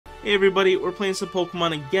Hey everybody, we're playing some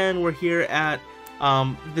Pokemon again. We're here at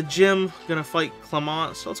the gym, gonna fight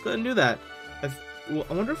Clement, so let's go ahead and do that. I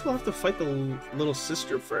wonder if we'll have to fight the little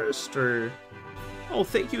sister first, or... Oh,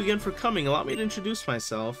 thank you again for coming. Allow me to introduce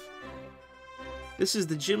myself. This is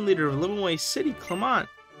the gym leader of Limoe City, Clement.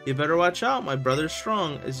 You better watch out, my brother's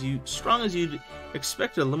strong as you'd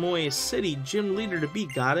expect a Limoe City gym leader to be,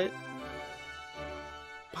 got it?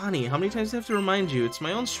 Bonnie, how many times do I have to remind you? It's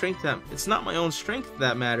not my own strength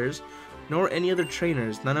that matters, nor any other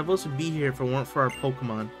trainers. None of us would be here if it weren't for our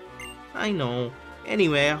Pokemon. I know.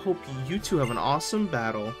 Anyway, I hope you two have an awesome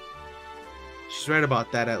battle. She's right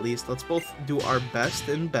about that, at least. Let's both do our best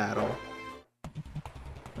in battle.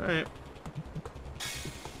 Alright.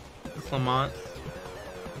 Clement.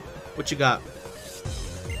 What you got?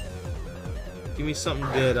 Give me something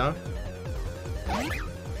good, huh?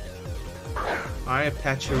 Alright,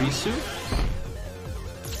 Pachirisu.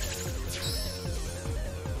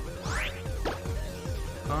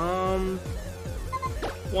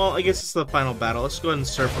 Well, I guess it's the final battle. Let's go ahead and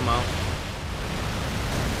surf them out.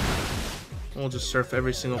 We'll just surf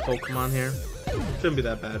every single Pokemon here. Shouldn't be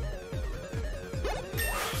that bad.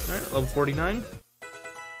 Alright, level 49.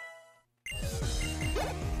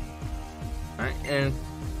 Alright, and...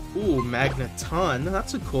 Ooh, Magneton.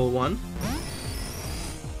 That's a cool one.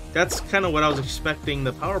 That's kind of what I was expecting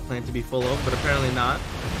the power plant to be full of, but apparently not.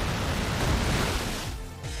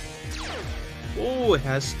 Oh, it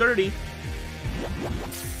has 30.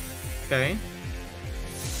 Okay.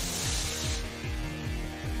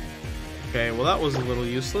 Okay, well that was a little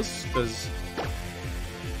useless, because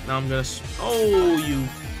now I'm gonna... Oh, you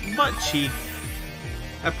butt cheek.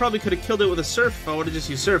 I probably could have killed it with a Surf if I would have just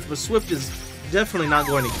used Surf, but Swift is definitely not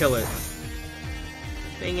going to kill it.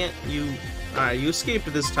 Dang it, you... Alright, you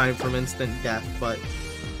escaped this time from instant death, but...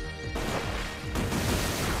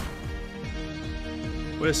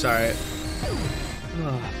 We're sorry.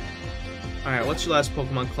 Alright, what's your last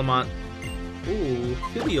Pokemon, Clement? Ooh,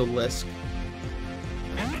 Heliolisk.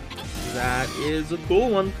 That is a cool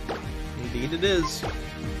one. Indeed it is.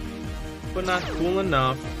 But not cool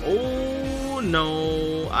enough. Oh,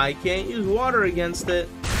 no. I can't use water against it.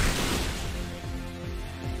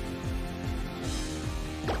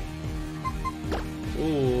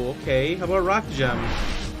 Ooh, okay. How about Rock Gem?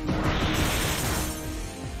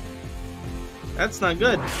 That's not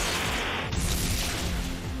good.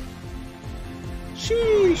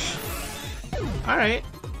 Sheesh. Alright.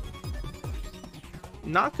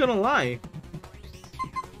 Not gonna lie.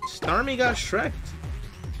 Starmie got Shrek'd.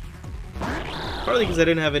 Partly because I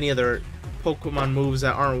didn't have any other Pokemon moves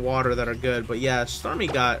that aren't water that are good. But yeah,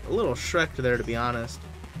 Starmie got a little Shrek'd there, to be honest.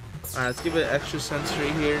 Alright, let's give it extra sensory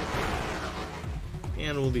here.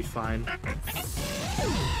 And we'll be fine.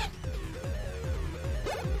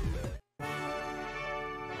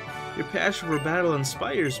 Your passion for battle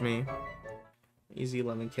inspires me. Easy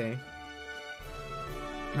 11k.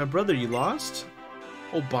 My brother, you lost?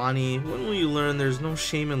 Oh, Bonnie, when will you learn there's no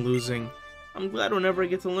shame in losing? I'm glad whenever I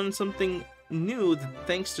get to learn something new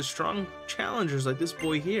thanks to strong challengers like this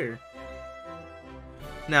boy here.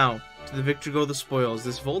 Now, to the victor go the spoils.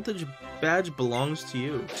 This voltage badge belongs to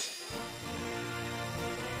you.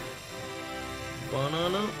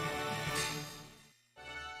 Banana.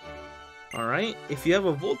 Alright, if you have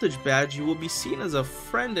a voltage badge, you will be seen as a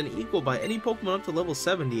friend and equal by any Pokemon up to level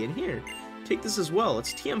 70. And here, take this as well.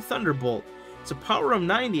 It's TM Thunderbolt. It's a power of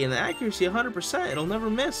 90 and an accuracy 100%. It'll never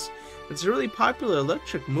miss. It's a really popular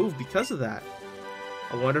electric move because of that.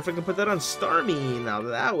 I wonder if I can put that on Starmie. Now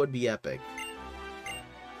that would be epic.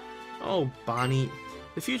 Oh, Bonnie.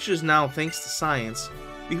 The future is now thanks to science.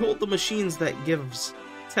 Behold the machines that gives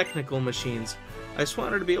technical machines. I just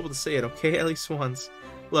wanted to be able to say it, okay? At least once.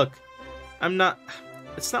 Look,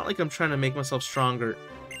 it's not like I'm trying to make myself stronger.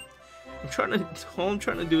 All I'm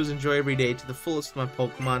trying to do is enjoy every day to the fullest of my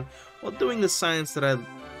Pokemon while doing the science that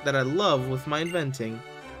I love with my inventing.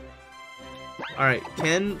 Alright,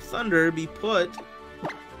 can Thunder be put?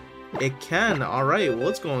 It can. Alright, well,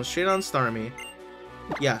 it's going straight on Starmie.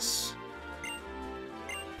 Yes.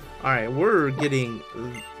 Alright, we're getting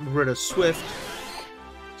rid of Swift.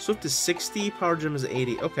 Swift is 60, Power Gem is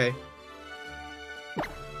 80. Okay.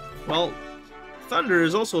 Well, Thunder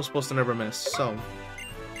is also supposed to never miss, so...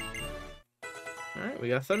 Alright, we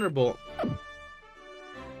got Thunderbolt.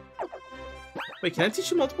 Wait, can I teach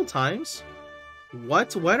you multiple times?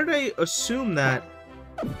 What? Why did I assume that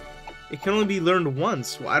it can only be learned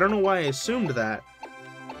once? Well, I don't know why I assumed that.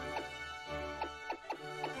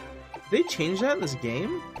 Did they change that in this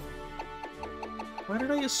game? Why did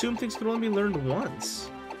I assume things could only be learned once?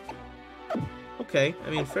 Okay, I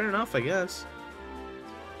mean, fair enough, I guess.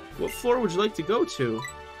 What floor would you like to go to?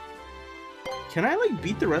 Can I, like,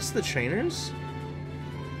 beat the rest of the trainers?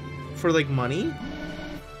 For, like, money?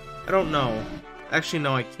 I don't know. Actually,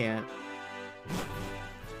 no, I can't.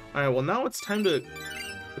 Alright, well, now it's time to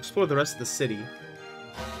explore the rest of the city.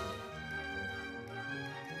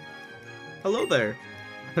 Hello there.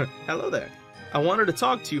 Hello there. I wanted to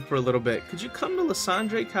talk to you for a little bit. Could you come to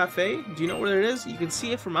Lysandre Cafe? Do you know where it is? You can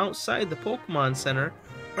see it from outside the Pokémon Center,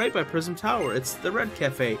 right by Prism Tower. It's the Red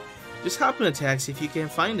Cafe. Just hop in a taxi if you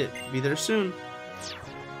can't find it. Be there soon.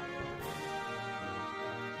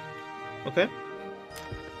 Okay.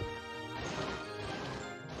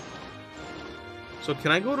 So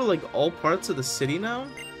can I go to, like, all parts of the city now?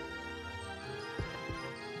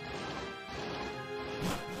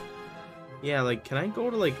 Yeah, like, can I go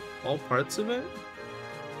to, like, all parts of it?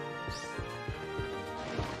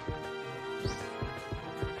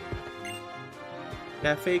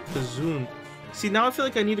 Cafe Kazun. See, now I feel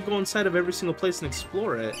like I need to go inside of every single place and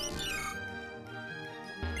explore it.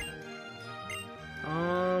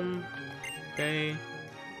 Okay.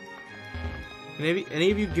 Can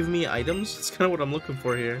any of you give me items? That's kind of what I'm looking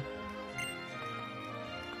for here.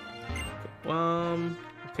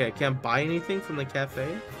 Okay, I can't buy anything from the cafe.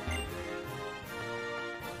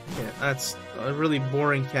 Yeah, that's a really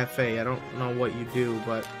boring cafe. I don't know what you do,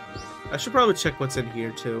 but I should probably check what's in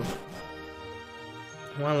here too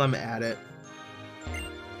while I'm at it.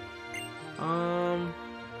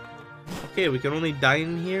 Okay, we can only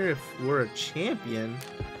dine here if we're a champion.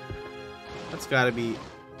 That's gotta be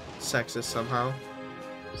sexist somehow.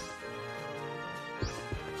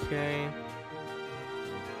 Okay.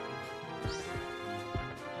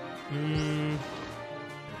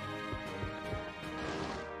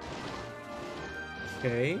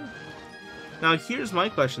 Okay. Now here's my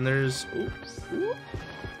question. There's... Ooh.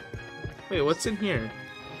 Wait, what's in here?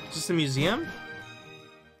 Is this a museum?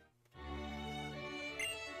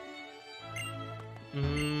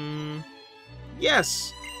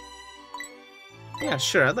 Yes! Yeah,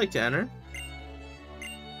 sure, I'd like to enter.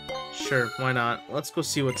 Sure, why not? Let's go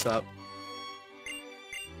see what's up.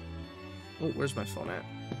 Oh, where's my phone at?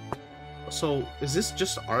 So, is this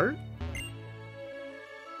just art?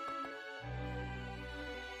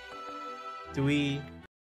 Do we...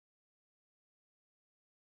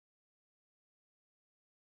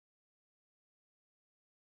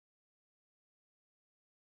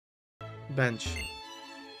 Bench.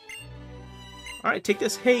 Alright, take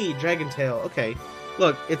this. Hey, Dragon Tail. Okay.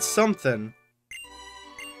 Look, it's something.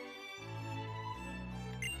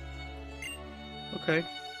 Okay.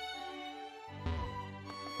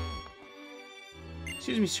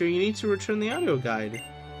 Excuse me, sir. You need to return the audio guide.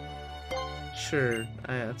 Sure.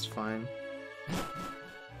 That's fine.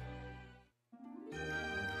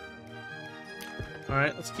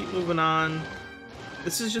 Alright, let's keep moving on.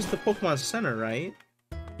 This is just the Pokemon Center, right?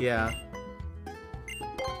 Yeah.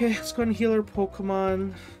 Okay, let's go and heal our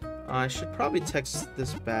Pokemon. I should probably text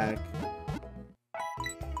this back.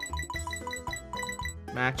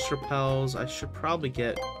 Max repels. I should probably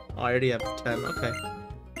get... Oh, I already have 10.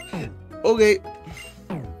 Okay. Okay.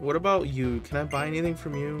 What about you? Can I buy anything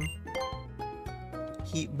from you?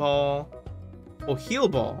 Heat Ball. Oh, Heal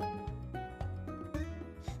Ball.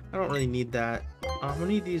 I don't really need that. How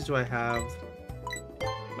many of these do I have?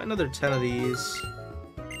 Another 10 of these.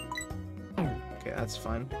 Okay, that's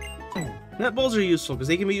fine. Net balls are useful because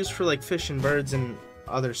they can be used for like fish and birds and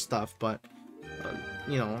other stuff, but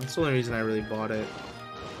you know, that's the only reason I really bought it.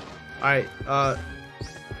 Alright,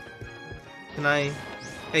 can I...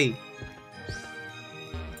 Hey.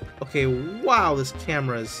 Okay, wow, this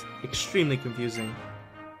camera is extremely confusing.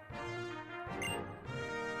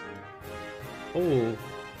 Oh.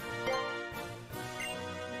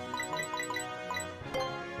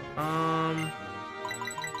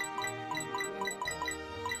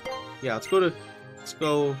 Yeah, let's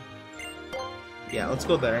go, yeah, let's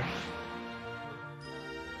go there.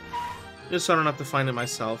 Just so I don't have to find it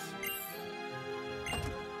myself.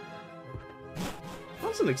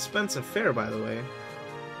 That's an expensive fare, by the way.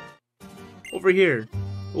 Over here.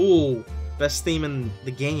 Ooh, best theme in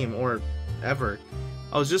the game, or ever.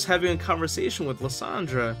 I was just having a conversation with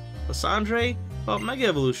Lysandre. Lysandre? About Mega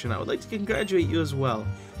Evolution. I would like to congratulate you as well.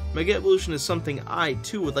 Mega Evolution is something I,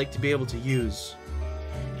 too, would like to be able to use.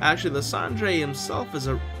 Actually, Lysandre himself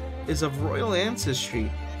is of royal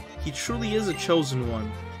ancestry. He truly is a chosen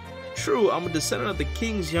one. True, I'm a descendant of the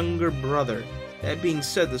king's younger brother. That being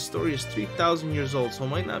said, the story is 3,000 years old, so it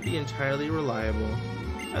might not be entirely reliable.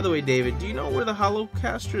 By the way, David, do you know where the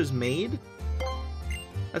Holocaster is made?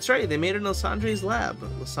 That's right, they made it in Lysandre's lab.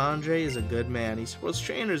 Lysandre is a good man. He supports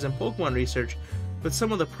trainers and Pokemon research, but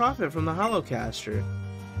some of the profit from the Holocaster.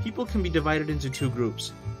 People can be divided into two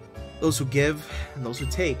groups. those who give and those who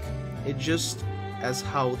take. It just as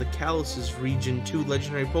how the Kalos' Region 2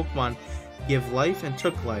 legendary Pokemon give life and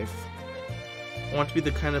took life. I want to be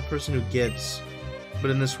the kind of person who gives,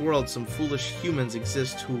 but in this world some foolish humans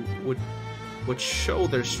exist who would show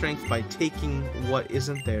their strength by taking what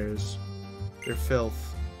isn't theirs, their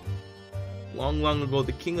filth. Long, long ago,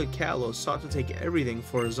 the King of Kalos sought to take everything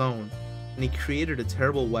for his own, and he created a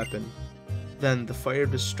terrible weapon. Then the fire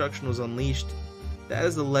of destruction was unleashed. That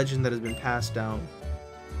is the legend that has been passed down.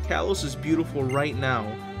 Kalos is beautiful right now.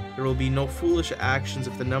 There will be no foolish actions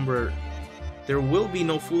if the number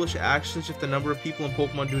of people in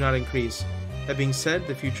Pokemon do not increase. That being said,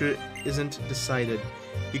 the future isn't decided.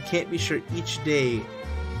 You can't be sure each day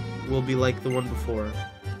will be like the one before.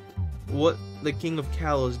 What the King of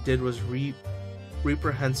Kalos did was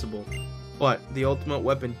reprehensible, but the ultimate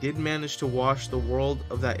weapon did manage to wash the world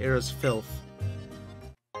of that era's filth.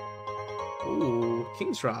 Ooh,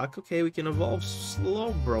 King's Rock. Okay, we can evolve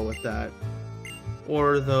Slowbro with that.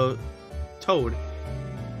 Or the Toad.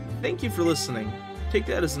 Thank you for listening. Take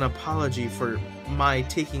that as an apology for my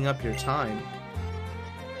taking up your time.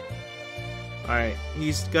 Alright,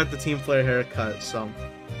 he's got the Team Flare haircut, so...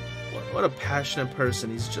 What a passionate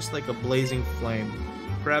person. He's just like a blazing flame.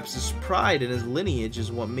 Perhaps his pride in his lineage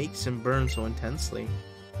is what makes him burn so intensely.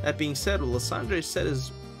 That being said, what Lysandre said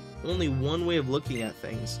is only one way of looking at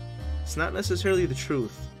things. It's not necessarily the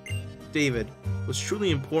truth. David, what's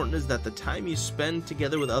truly important is that the time you spend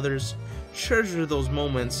together with others, treasure those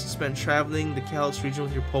moments spent traveling the Kalos region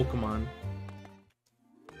with your Pokemon.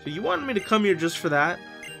 So you wanted me to come here just for that?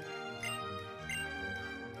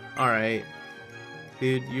 Alright.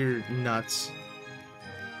 Dude, you're nuts.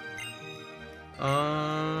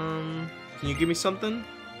 Can you give me something?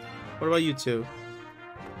 What about you two?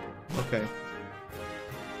 Okay.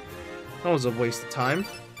 That was a waste of time.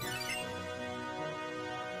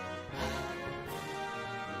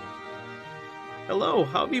 Hello,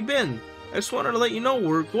 how have you been? I just wanted to let you know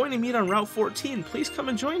we're going to meet on Route 14. Please come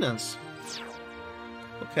and join us.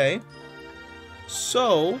 Okay.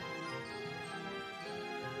 So...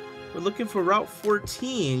 we're looking for Route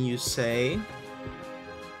 14, you say?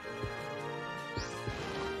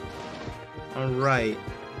 Alright.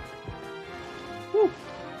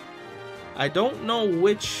 I don't know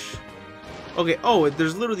which... okay, oh,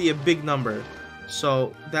 there's literally a big number.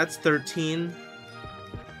 So, that's 13.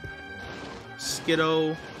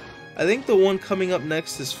 Skiddo. I think the one coming up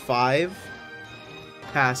next is 5.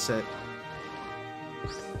 Pass it.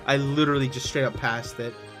 I literally just straight up passed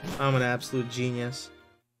it. I'm an absolute genius.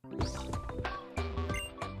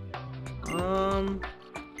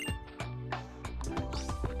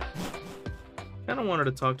 Kinda wanted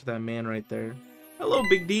to talk to that man right there. Hello,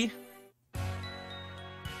 Big D.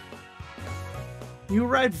 You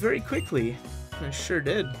arrived very quickly. I sure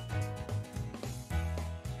did.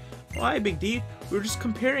 Why, Big D? We were just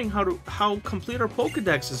comparing how complete our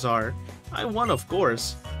Pokedexes are. I won, of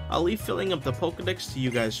course. I'll leave filling up the Pokedex to you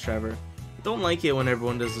guys, Trevor. I don't like it when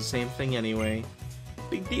everyone does the same thing anyway.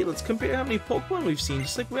 Big D, let's compare how many Pokemon we've seen,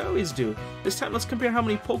 just like we always do. This time, let's compare how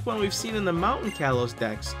many Pokemon we've seen in the Mountain Kalos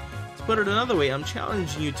Dex. To put it another way, I'm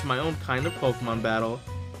challenging you to my own kind of Pokemon battle.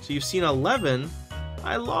 So you've seen 11?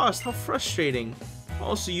 I lost, how frustrating.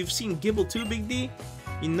 Also, you've seen Gibble too, Big D?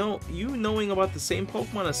 You knowing about the same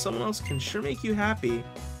Pokemon as someone else can sure make you happy.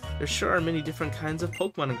 There sure are many different kinds of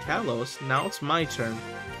Pokemon in Kalos. Now it's my turn.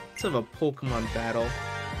 Let's have a Pokemon battle.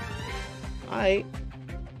 Alright,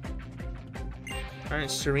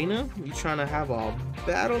 Serena, you trying to have a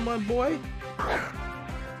battle, my boy?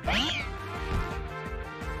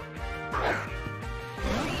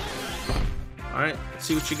 Alright, let's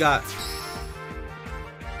see what you got.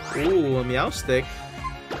 Ooh, a Meowstic.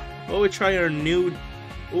 Oh, we try our new...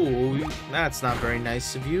 ooh, that's not very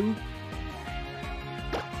nice of you.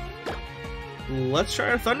 Let's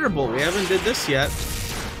try our Thunderbolt. We haven't did this yet.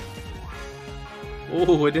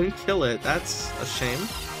 Oh, it didn't kill it. That's a shame.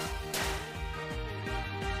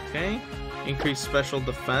 Okay. Increase special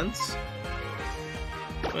defense.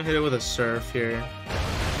 I'm gonna hit it with a Surf here.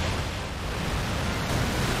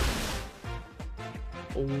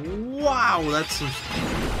 Wow, that's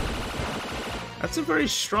a very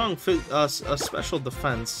strong special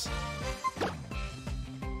defense.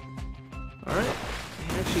 Alright.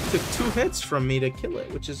 It actually took 2 hits from me to kill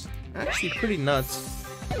it, which is actually pretty nuts.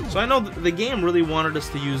 So I know the game really wanted us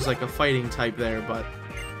to use like a fighting type there, but...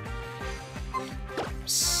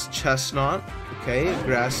 Chestnut. Okay, a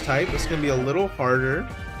grass type. It's gonna be a little harder.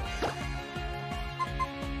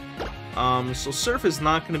 So Surf is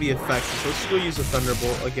not gonna be effective. So let's go use a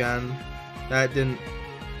Thunderbolt again. That didn't...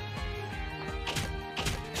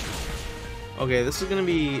 Okay, this is gonna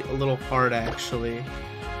be a little hard, actually.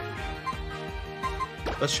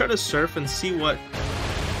 Let's try to surf and see what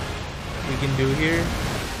we can do here.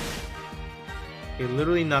 Okay,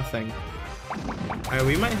 literally nothing. Alright,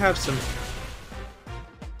 we might have some...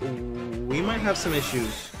 We might have some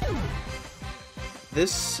issues.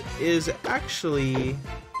 This is actually...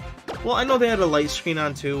 Well, I know they had a light screen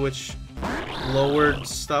on too, which lowered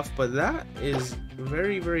stuff, but that is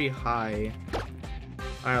very, very high.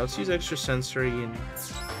 Alright, let's use extra sensory and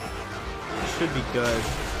it should be good.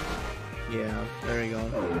 Yeah, there we go.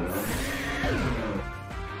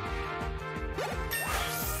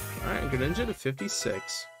 Alright, Greninja to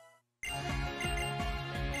 56.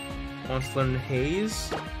 Wants to learn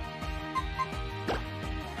Haze.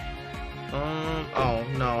 Oh,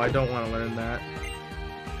 no, I don't want to learn that.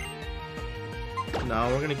 No,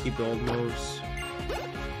 we're gonna keep the old moves.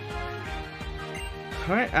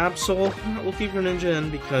 Alright, Absol. We'll keep Greninja in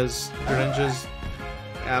because Greninja's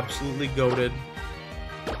absolutely goated.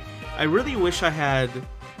 I really wish I had...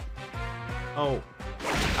 Oh,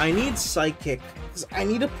 I need Psychic. I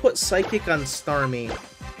need to put Psychic on Starmie.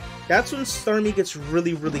 That's when Starmie gets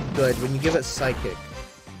really, really good, when you give it Psychic.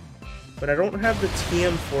 But I don't have the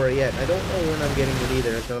TM for it yet. I don't know when I'm getting it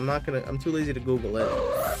either, because I'm too lazy to Google it.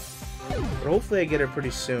 But hopefully I get it pretty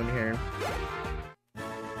soon here.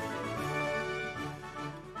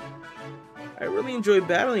 I really enjoy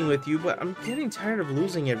battling with you, but I'm getting tired of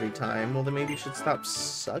losing every time. Well, then maybe you should stop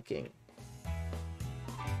sucking.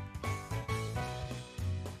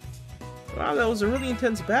 Wow, that was a really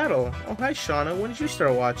intense battle. Oh, hi, Shauna. When did you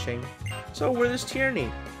start watching? So, where is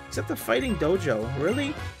Tierney? It's at the fighting dojo.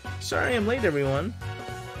 Really? Sorry I'm late, everyone.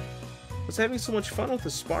 I was having so much fun with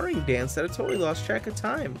the sparring dance that I totally lost track of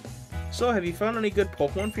time. So, have you found any good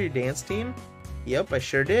Pokemon for your dance team? Yep, I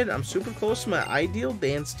sure did. I'm super close to my ideal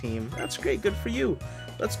dance team. That's great, good for you.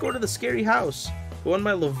 Let's go to the scary house. The one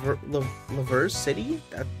by Laver's City?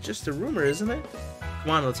 That's just a rumor, isn't it? Come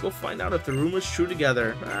on, let's go find out if the rumor's true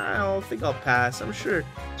together. I don't think I'll pass. I'm sure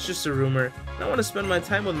it's just a rumor. I want to spend my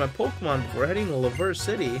time with my Pokemon before heading to Laver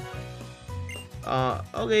City.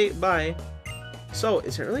 Okay, bye. So,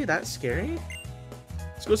 is it really that scary?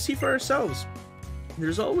 Let's go see for ourselves.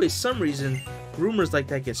 There's always some reason rumors like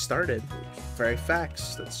that get started. Very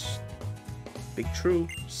facts. That's big true.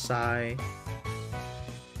 Sigh.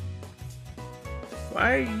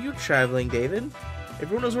 Why are you traveling, David?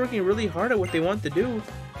 Everyone is working really hard at what they want to do,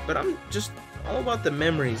 but I'm just all about the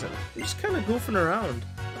memories. I'm just kind of goofing around.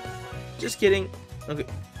 Just kidding. Okay,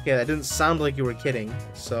 yeah, that didn't sound like you were kidding.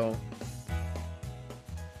 So,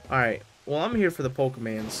 all right. Well, I'm here for the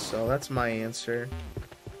Pokemans, so that's my answer.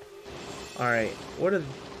 All right. What are?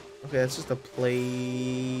 Okay, that's just a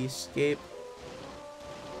playscape.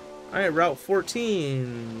 Alright, Route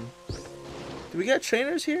 14. Do we got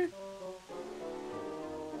trainers here?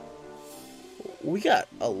 We got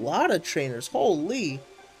a lot of trainers. Holy.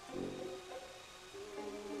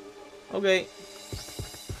 Okay.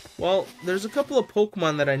 Well, there's a couple of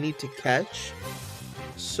Pokemon that I need to catch.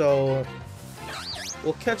 So,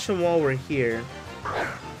 we'll catch them while we're here.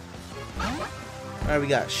 Alright, we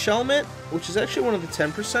got Shelmet, which is actually one of the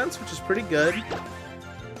 10%, which is pretty good.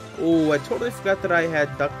 Oh, I totally forgot that I had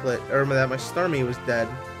Ducklet, or that my Starmie was dead.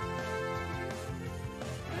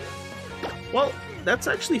 Well, that's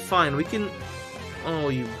actually fine. We can... Oh,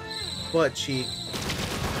 you butt cheek.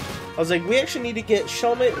 I was like, we actually need to get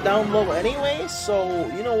Shelmet down low anyway, so,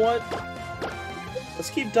 you know what?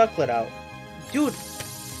 Let's keep Ducklet out. Dude!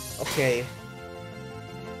 Okay.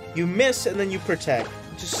 You miss and then you protect.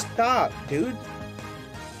 Just stop, dude.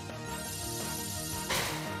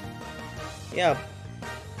 Yeah.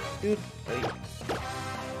 Dude, wait.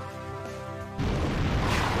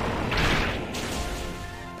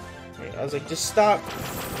 I was like, just stop.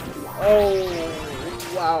 Oh,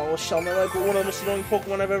 wow. Shelmet, like one of the most annoying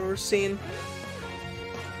Pokemon I've ever seen.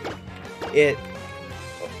 It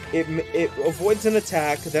avoids an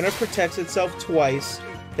attack, then it protects itself twice,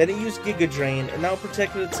 then it used Giga Drain, and now it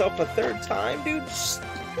protected itself a third time? Dude,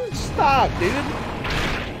 stop, dude.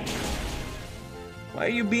 Why are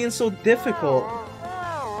you being so difficult?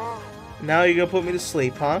 Now you're gonna put me to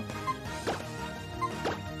sleep, huh?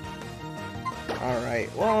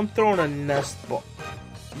 Alright, well, I'm throwing a nest ball.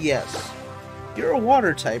 Yes. You're a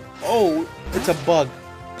water type. Oh, it's a bug.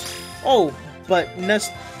 Oh, but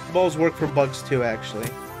nest balls work for bugs too, actually.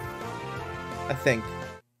 I think.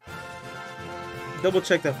 Double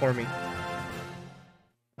check that for me.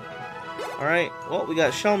 Alright, well, we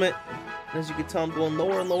got Shelmet. As you can tell, I'm going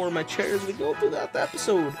lower and lower in my chair as we go through that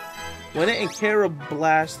episode. When it and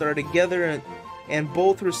Carablast are together and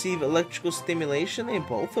both receive electrical stimulation, they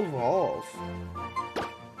both evolve.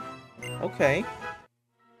 Okay.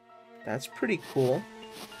 That's pretty cool.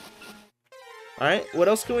 Alright, what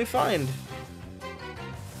else can we find?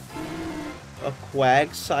 A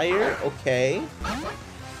Quagsire? Okay.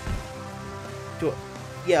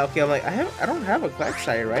 Yeah, okay, I'm like, I don't have a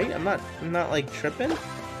Quagsire, right? I'm not like tripping.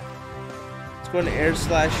 Let's go into Air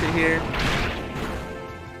Slasher here.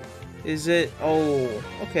 Is it? Oh,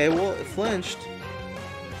 okay, well, it flinched.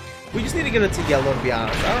 We just need to get it to yellow, to be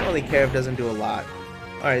honest. I don't really care if it doesn't do a lot.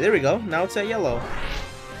 Alright, there we go. Now it's at yellow.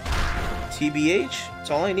 TBH. That's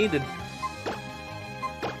all I needed.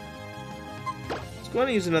 Let's go ahead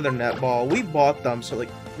and use another net ball. We bought them, so, like,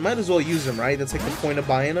 might as well use them, right? That's, like, the point of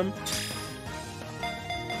buying them.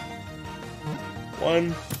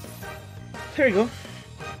 One. There you go.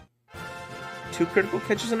 2 critical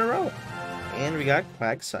catches in a row. And we got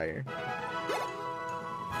Quagsire.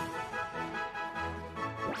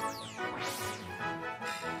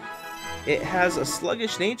 It has a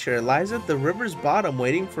sluggish nature. It lies at the river's bottom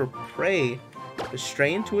waiting for prey to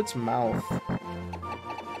stray into its mouth.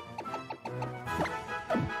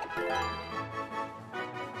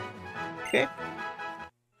 Okay.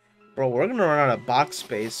 Bro, we're gonna run out of box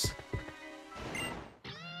space.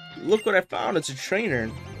 Look what I found. It's a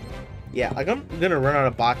trainer. Yeah, like I'm gonna run out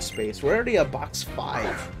of box space. We're already at box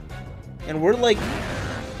 5. And we're like...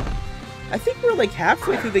 I think we're like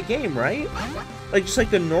halfway through the game, right? Like, just like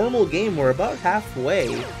the normal game, we're about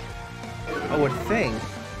halfway. I would think.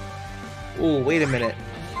 Oh, wait a minute.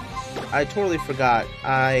 I totally forgot.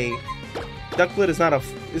 Ducklet is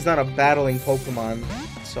not a battling Pokemon,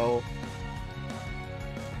 so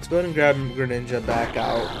let's go ahead and grab Greninja back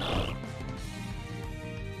out.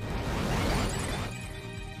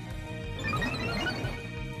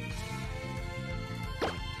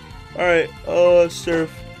 Alright,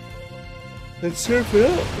 surf. Let's surf it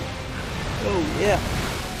up. Oh, yeah.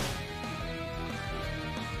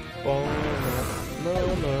 No.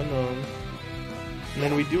 And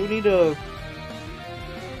then we do need to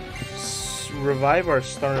revive our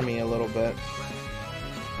Starmie a little bit.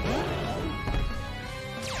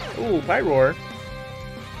 Ooh, Pyroar.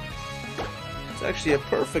 It's actually a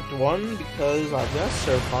perfect one because I've got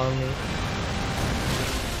Surf on me.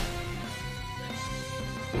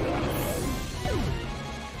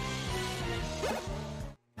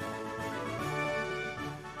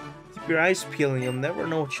 Keep your eyes peeling, you'll never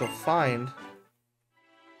know what you'll find.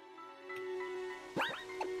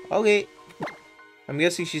 Okay. I'm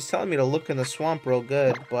guessing she's telling me to look in the swamp real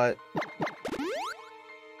good, but...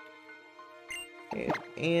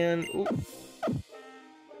 And... Ooh.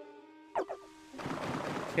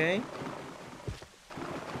 Okay.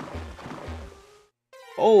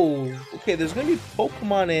 Oh, okay, there's gonna be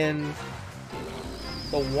Pokemon in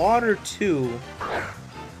the water too.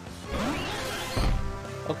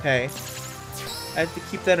 Okay. I have to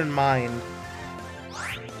keep that in mind.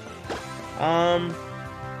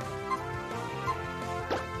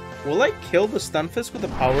 Will I kill the Stunfisk with a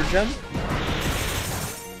Power Gem?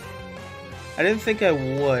 I didn't think I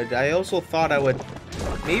would. I also thought I would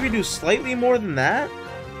maybe do slightly more than that.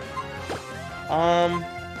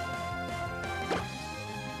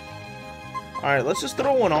 Alright, let's just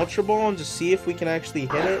throw one Ultra Ball and just see if we can actually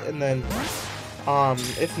hit it, and then,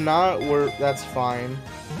 if not, that's fine.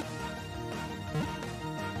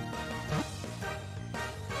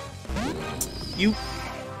 You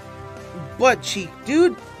butt cheek,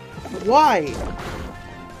 dude! Why?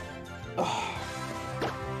 Ugh.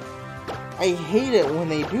 I hate it when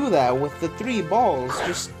they do that with the 3 balls.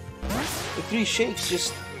 Just, the 3 shakes,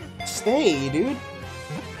 just stay, dude.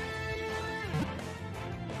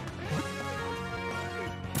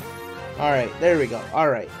 Alright, there we go.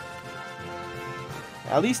 Alright.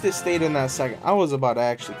 At least it stayed in that second. I was about to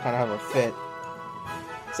actually kind of have a fit.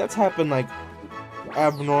 'Cause that's happened, like,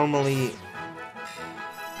 abnormally.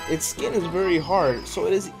 Its skin is very hard, so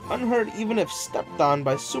it is unhurt even if stepped on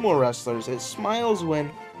by sumo wrestlers. It smiles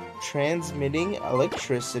when transmitting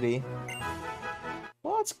electricity.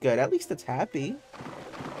 Well, that's good. At least it's happy.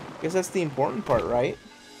 Guess that's the important part, right?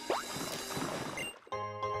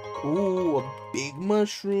 Ooh, a big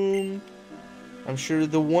mushroom. I'm sure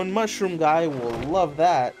the one mushroom guy will love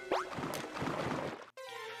that.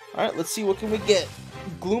 Alright, let's see what can we get.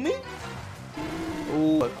 Gloomy?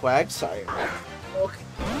 Ooh, a Quagsire. Okay.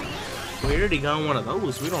 We already got one of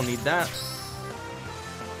those. We don't need that.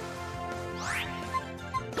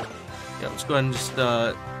 Yeah, let's go ahead and just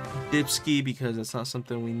Dipski because that's not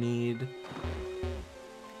something we need.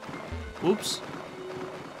 Oops.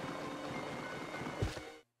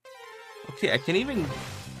 Okay, I can even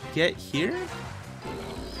get here?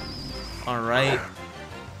 Alright.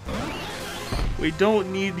 We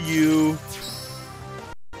don't need you.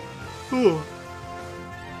 Ooh.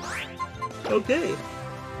 Okay.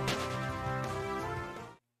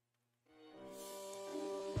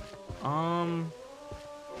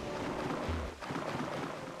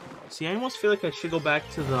 See, I almost feel like I should go back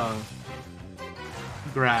to the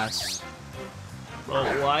grass.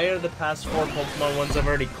 Bro, why are the past 4 Pokemon ones I've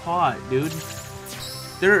already caught, dude?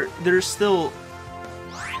 There's still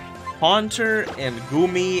Haunter and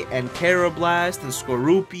Gumi and Carablast and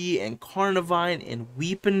Skorupi and Carnivine and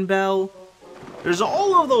Weepinbell. There's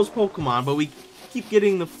all of those Pokemon, but we keep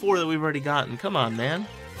getting the 4 that we've already gotten. Come on, man.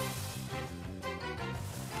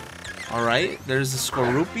 Alright, there's the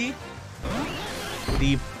Skorupi.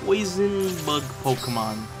 The Poison Bug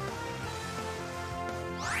Pokemon.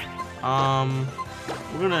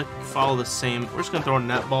 We're gonna follow the same. We're just gonna throw a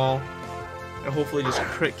net ball and hopefully just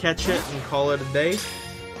catch it and call it a day.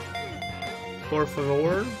 Por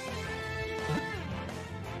favor.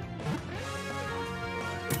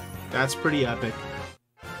 That's pretty epic.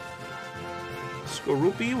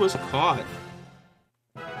 Skorupi was caught.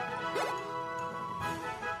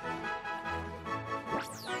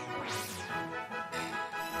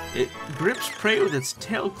 It grips prey with its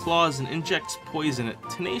tail claws and injects poison. It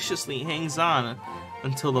tenaciously hangs on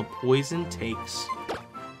until the poison takes.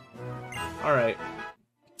 Alright.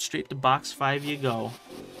 Straight to box 5 you go.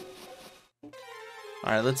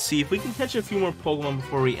 Alright, let's see if we can catch a few more Pokemon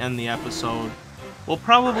before we end the episode. We'll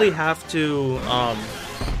probably have to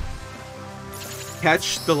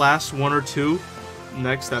catch the last 1 or 2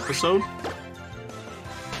 next episode.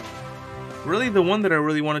 Really, the one that I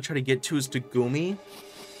really want to try to get to is to Gumi.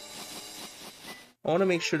 I want to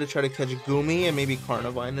make sure to try to catch Gumi and maybe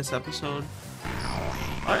Carnivine this episode.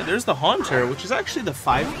 Alright, there's the Haunter, which is actually the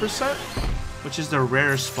 5%, which is the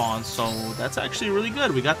rare spawn, so that's actually really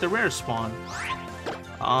good. We got the rare spawn.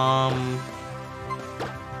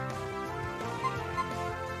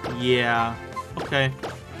 Yeah. Okay.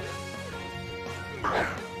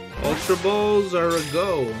 Ultra Balls are a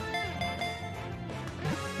go.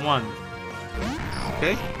 1.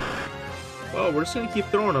 Okay. Well, we're just gonna keep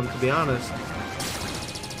throwing them, to be honest.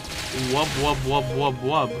 Wub, wub, wub, wub,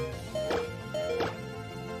 wub.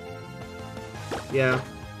 Yeah.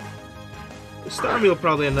 Starmie will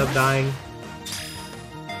probably end up dying.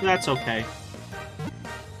 That's okay.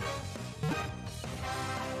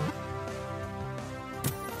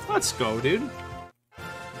 Let's go, dude.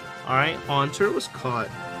 Alright, Haunter was caught.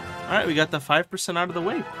 Alright, we got the 5% out of the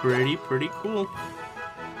way. Pretty cool.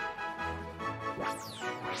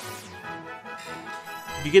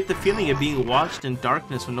 If you get the feeling of being watched in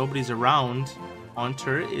darkness when nobody's around,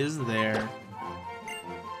 Haunter is there.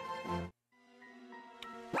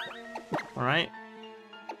 Alright.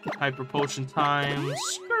 Hyper Potion time.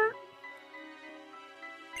 Skirt.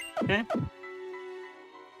 Okay.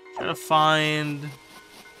 Try to find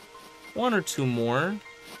 1 or 2 more.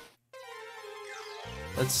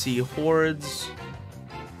 Let's see, hordes.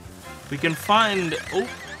 We can find. Oh,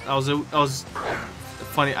 that was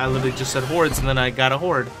funny. I literally just said hordes and then I got a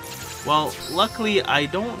horde. Well, luckily I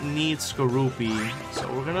don't need Skorupi,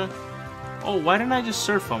 so we're gonna. Oh, why didn't I just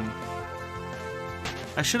surf him?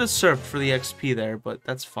 I should have surfed for the XP there, but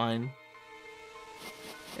that's fine.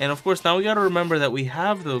 And of course, now we gotta remember that we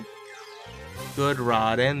have the good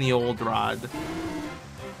rod and the old rod.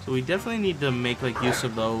 So we definitely need to make like use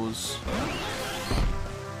of those.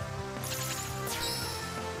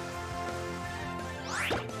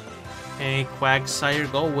 Hey,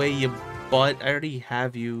 Quagsire, go away, you butt. I already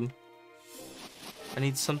have you. I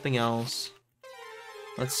need something else.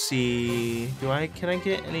 Let's see. Can I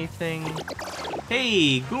get anything?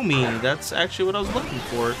 Hey, Gumi. That's actually what I was looking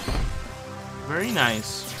for. Very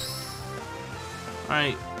nice.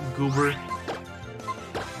 Alright, Goober.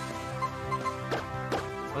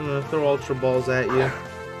 I'm gonna throw Ultra Balls at you.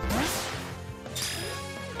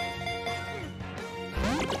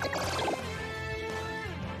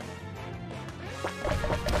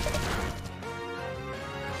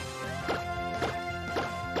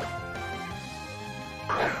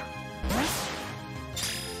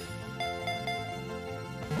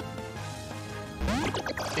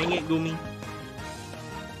 Dang it, Gumi.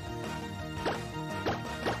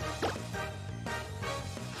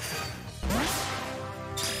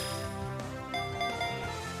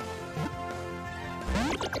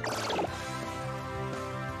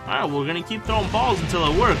 Alright, we're gonna keep throwing balls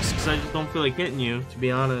until it works, because I just don't feel like hitting you, to be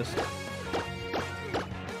honest.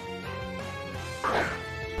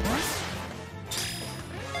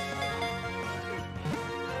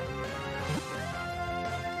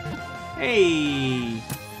 Hey!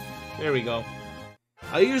 There we go.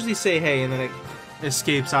 I usually say hey and then it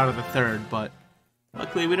escapes out of the third, but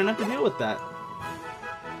luckily we didn't have to deal with that.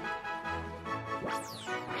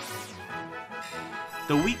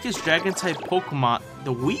 The weakest dragon-type Pokemon...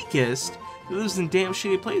 The weakest? It lives in damn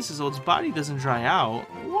shitty places so its body doesn't dry out.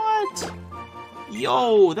 What?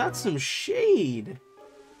 Yo, that's some shade.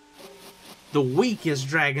 The weakest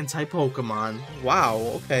dragon-type Pokemon. Wow,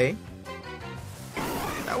 okay.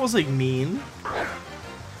 That was, like, mean.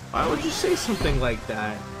 Why would you say something like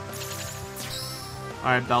that?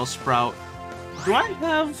 Alright, Bellsprout. Do I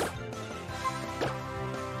have...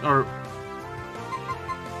 Or...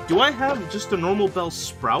 Do I have just a normal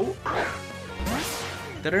Bellsprout?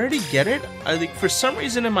 Did I already get it? I think for some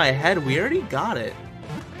reason in my head we already got it.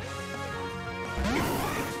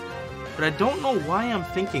 But I don't know why I'm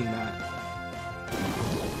thinking that.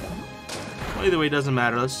 Well, either way, it doesn't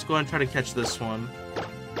matter. Let's just go ahead and try to catch this one.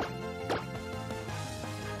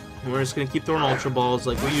 And we're just gonna keep throwing Ultra Balls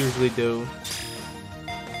like we usually do.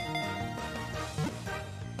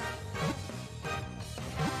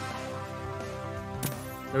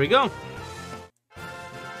 There we go.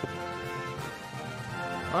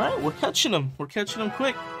 Alright, we're catching them. We're catching them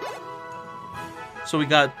quick. So we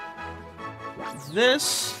got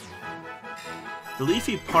this. The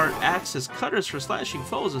leafy part acts as cutters for slashing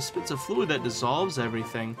foes. It spits a fluid that dissolves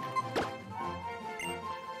everything.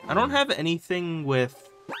 I don't have anything with...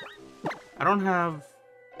 I don't have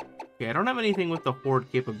anything with the Horde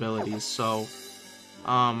capabilities, so...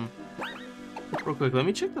 Real quick, let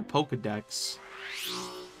me check the Pokedex.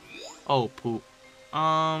 Oh, poop.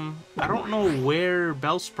 I don't know where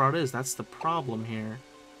Bellsprout is. That's the problem here.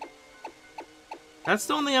 That's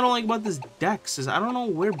the only thing I don't like about this dex, is I don't know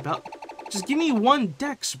where Just give me one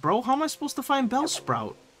dex, bro. How am I supposed to find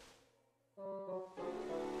Bellsprout?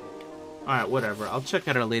 Alright, whatever. I'll check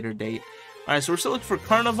at a later date. Alright, so we're still looking for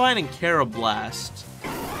Carnivine and Carablast.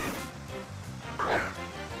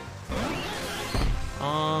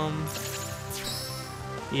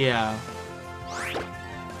 Yeah.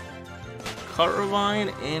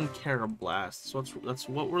 Carnivine and Carablast. So that's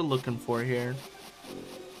what we're looking for here.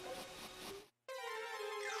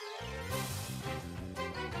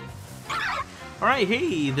 Alright,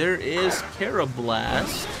 hey, there is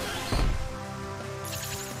Carablast.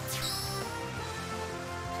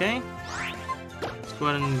 Okay. Let's go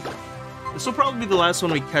ahead and... This will probably be the last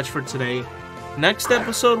one we catch for today. Next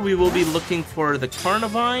episode, we will be looking for the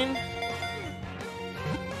Carnivine.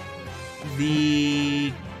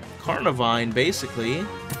 The Carnivine, basically.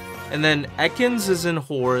 And then Ekans is in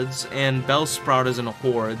Hordes, and Bellsprout is in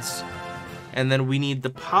Hordes. And then we need the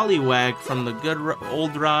Poliwag from the Good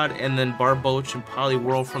Old Rod, and then Barboach and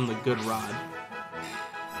Poliwhirl from the Good Rod.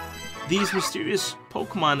 These mysterious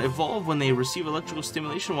Pokemon evolve when they receive electrical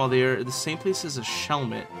stimulation while they are at the same place as a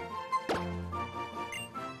Shelmet.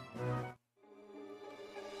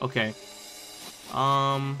 Okay.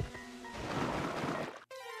 Alright,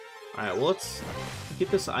 well, let's get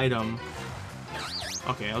this item.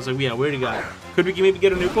 Okay, I was like, yeah, we already got it. Could we maybe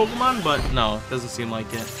get a new Pokemon? But no, it doesn't seem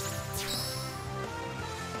like it.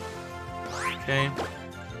 Okay.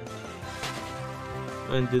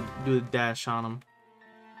 And do the dash on him.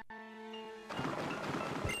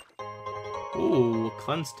 Ooh, a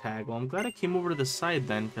cleanse tag. Well, I'm glad I came over to the side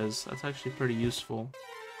then, because that's actually pretty useful.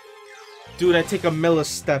 Dude, I take a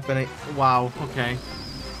millistep and it... Wow, okay.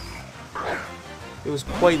 It was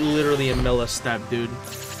quite literally a millistep, dude.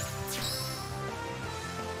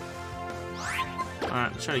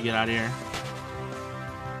 Alright, let's try to get out of here.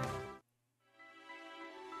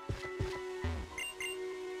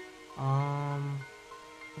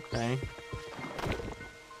 Okay.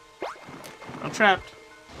 I'm trapped.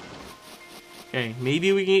 Okay,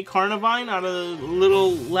 maybe we can get Carnivine out of the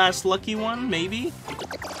little last lucky one, maybe?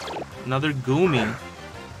 Another Goomy.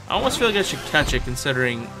 I almost feel like I should catch it,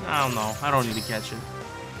 considering... I don't know, I don't need to catch it.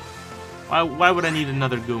 Why would I need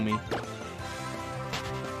another Goomy?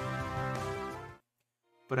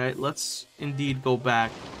 But let's indeed go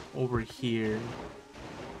back over here.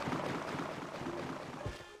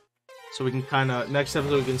 So we can kind of... Next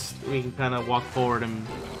episode, we can kind of walk forward and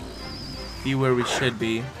be where we should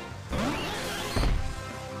be.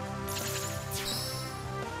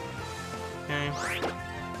 Okay.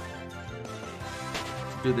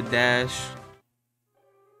 Do the dash.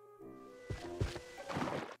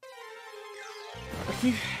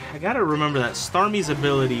 I gotta remember that Starmie's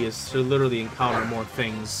ability is to literally encounter more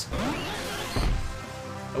things.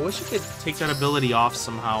 I wish I could take that ability off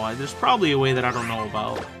somehow. There's probably a way that I don't know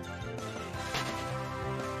about.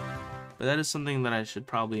 But that is something that I should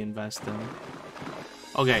probably invest in.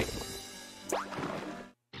 Okay.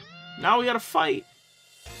 Now we gotta fight.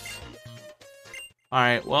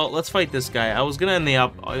 Alright, well, let's fight this guy. I was gonna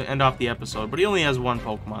end off the episode, but he only has one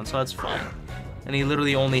Pokemon, so that's fine. And he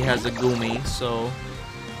literally only has a Goomy, so...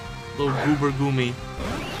 Little goober goomy.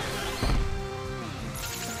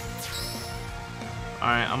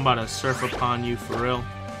 Alright, I'm about to surf upon you for real.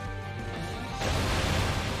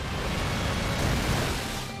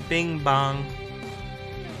 Bing bong.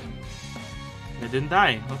 I didn't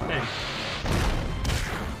die. Okay.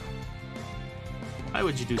 Why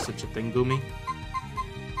would you do such a thing, Goomy?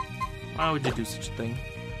 Why would you do such a thing?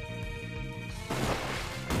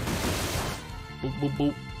 Boop, boop,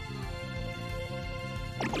 boop.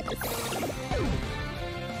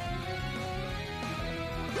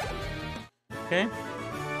 Okay.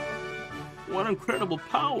 What incredible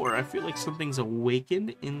power. I feel like something's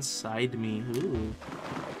awakened inside me. Ooh.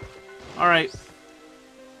 Alright.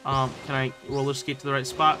 Can I roller skate to the right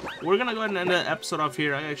spot? We're gonna go ahead and end the episode off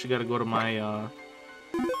here. I actually gotta go to my,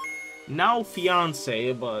 now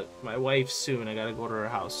fiance, but my wife soon. I gotta go to her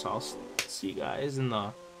house. So I'll see you guys in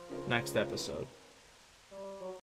the next episode.